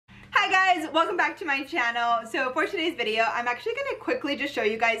guys, welcome back to my channel. So for today's video, I'm actually going to quickly just show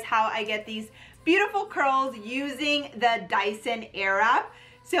you guys how I get these beautiful curls using the Dyson Airwrap.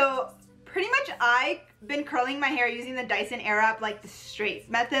 So pretty much I've been curling my hair using the Dyson Airwrap like the straight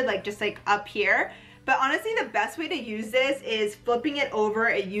method, like just like up here. But honestly, the best way to use this is flipping it over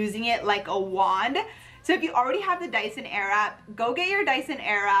and using it like a wand. So if you already have the Dyson Airwrap, go get your Dyson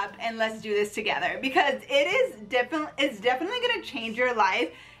Airwrap and let's do this together, because it's definitely gonna change your life.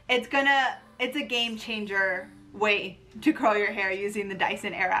 It's a game changer way to curl your hair using the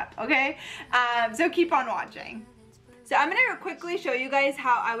Dyson Airwrap, okay? So keep on watching. So I'm gonna quickly show you guys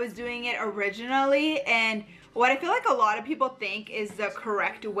how I was doing it originally and what I feel like a lot of people think is the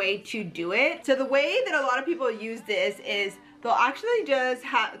correct way to do it. So the way that a lot of people use this is they'll actually just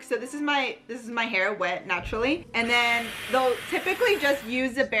have, so this is my hair wet naturally, and then they'll typically just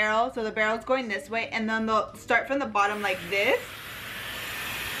use the barrel, so the barrel's going this way, and then they'll start from the bottom like this,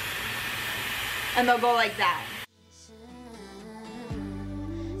 and they'll go like that.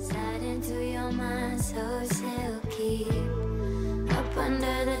 Slide into your mind so silky, up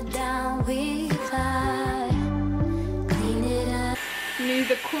under the down we fly, clean it up. You need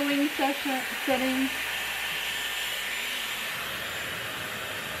the cooling setting.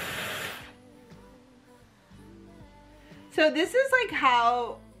 So this is like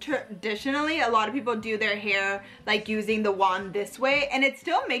how traditionally a lot of people do their hair, like using the wand this way, and it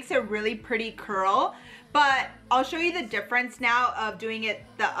still makes a really pretty curl. But I'll show you the difference now of doing it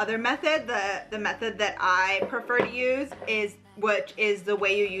the other method. The method that I prefer to use which is the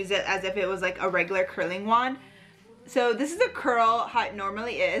way you use it as if it was like a regular curling wand. So this is a curl how it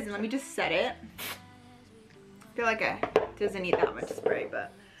normally is, and let me just set it. I feel like it doesn't need that much spray,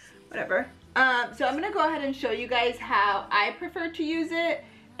 but whatever. So I'm gonna go ahead and show you guys how I prefer to use it,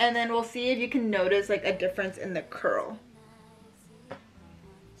 and then we'll see if you can notice like a difference in the curl.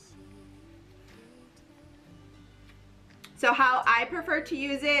 So how I prefer to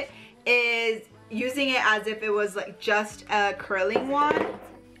use it is using it as if it was like just a curling wand.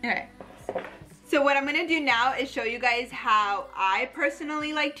 Okay. So what I'm gonna do now is show you guys how I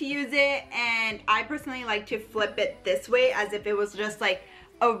personally like to use it, and I personally like to flip it this way as if it was just like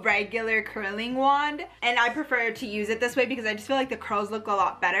a regular curling wand, and I prefer to use it this way because I just feel like the curls look a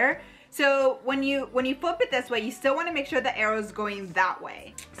lot better. So when you flip it this way, you still want to make sure the arrow is going that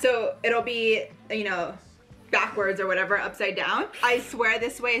way. So it'll be, you know, backwards or whatever, upside down. I swear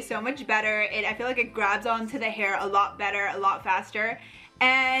this way is so much better. I feel like it grabs onto the hair a lot better, a lot faster.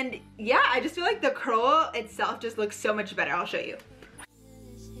 And yeah, I just feel like the curl itself just looks so much better. I'll show you.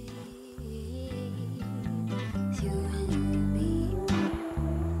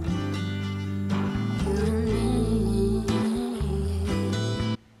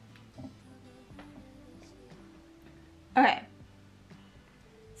 Okay,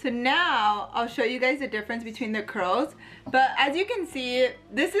 so now I'll show you guys the difference between the curls. But as you can see,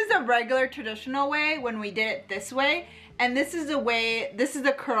 this is a regular traditional way when we did it this way, and this is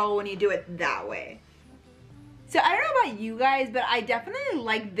the curl when you do it that way. So I don't know about you guys, but I definitely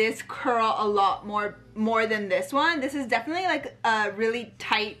like this curl a lot more than this one. This is definitely like a really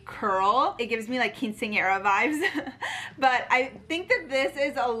tight curl. It gives me like quinceañera vibes. But I think that this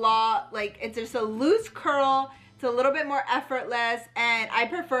is a lot, like, it's just a loose curl. It's a little bit more effortless, and I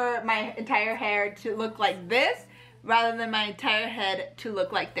prefer my entire hair to look like this rather than my entire head to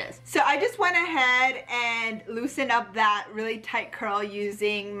look like this. So I just went ahead and loosened up that really tight curl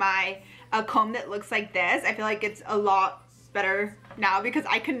using my comb that looks like this. I feel like it's a lot better now because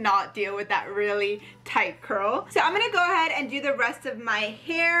I could not deal with that really tight curl. So I'm gonna go ahead and do the rest of my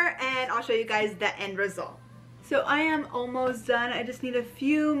hair, and I'll show you guys the end result. So I am almost done. I just need a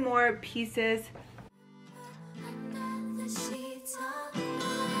few more pieces.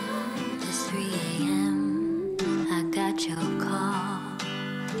 It's 3 AM, I got your call.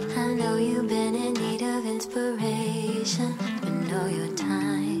 I know you've been in need of inspiration, but know your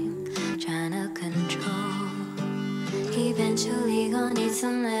time, trying to control. Eventually gonna need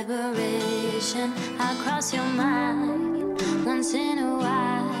some liberation. I cross your mind once in a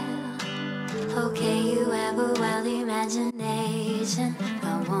while. Okay, you have a wild imagination.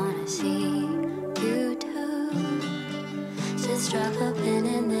 I wanna see you do. Just drop a pin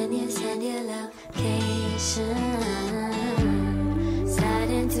and then you send your location. Slide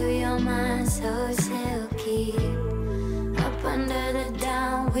into your mind so silky, up under the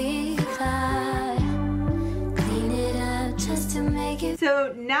down we fly, clean it up just to make it.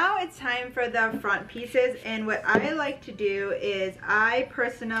 So now it's time for the front pieces, and what I like to do is I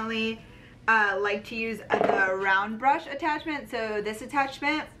personally like to use the round brush attachment. So this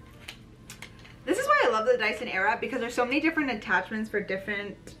attachment, This is why I love the Dyson Airwrap, because there's so many different attachments for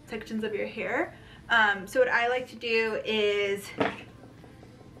different sections of your hair. So what I like to do is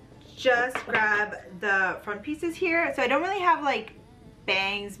just grab the front pieces here. So I don't really have like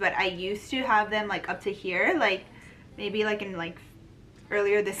bangs, but I used to have them like up to here, like maybe like in like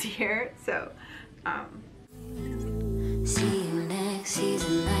earlier this year. So see you next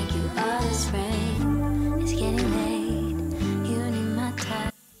season like you are the spring. It's getting late, you need my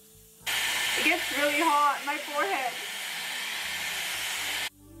time. It gets really hot, my forehead.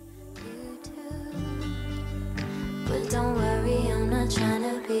 You too. But don't worry, I'm not trying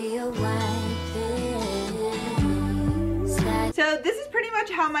to be your wife. So this is pretty much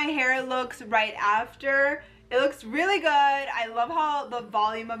how my hair looks right after. It looks really good. I love how the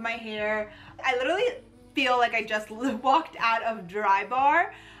volume of my hair, I literally feel like I just walked out of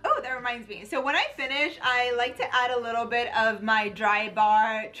Drybar. Oh, that reminds me. So when I finish, I like to add a little bit of my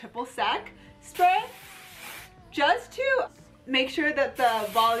Drybar triple sec spray, just to make sure that the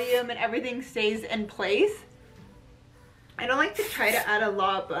volume and everything stays in place. I don't like to try to add a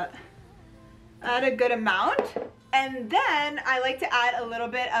lot, but add a good amount. And then I like to add a little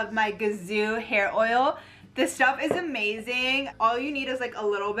bit of my Gisou hair oil. This stuff is amazing. All you need is like a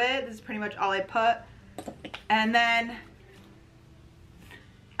little bit. This is pretty much all I put. And then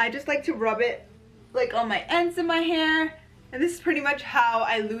I just like to rub it like on my ends of my hair. And this is pretty much how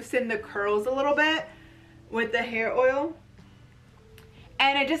I loosen the curls a little bit with the hair oil.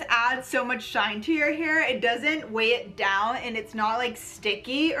 And it just adds so much shine to your hair. It doesn't weigh it down, and it's not like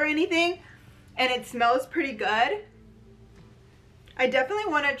sticky or anything. And it smells pretty good. I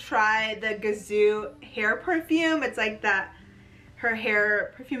definitely want to try the Gisou hair perfume. It's like that, her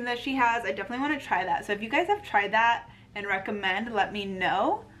hair perfume that she has. I definitely want to try that. So if you guys have tried that and recommend, let me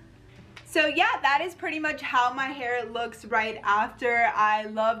know. So yeah, that is pretty much how my hair looks right after. I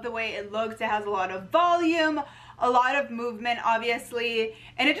love the way it looks. It has a lot of volume, a lot of movement, obviously,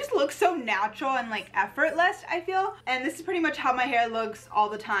 and it just looks so natural and like effortless, I feel. And this is pretty much how my hair looks all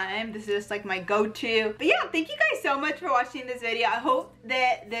the time. This is just like my go-to. But yeah, thank you guys so much for watching this video. I hope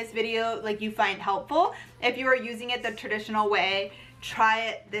that this video like you find helpful. If you are using it the traditional way, try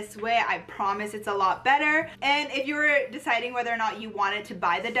it this way. I promise it's a lot better. And if you were deciding whether or not you wanted to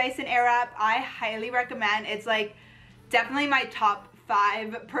buy the Dyson Airwrap, I highly recommend. It's like definitely my top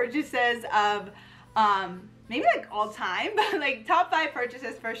 5 purchases of maybe like all time, but like top 5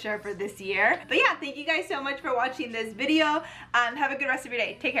 purchases for sure for this year. But yeah, thank you guys so much for watching this video. Have a good rest of your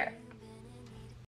day. Take care.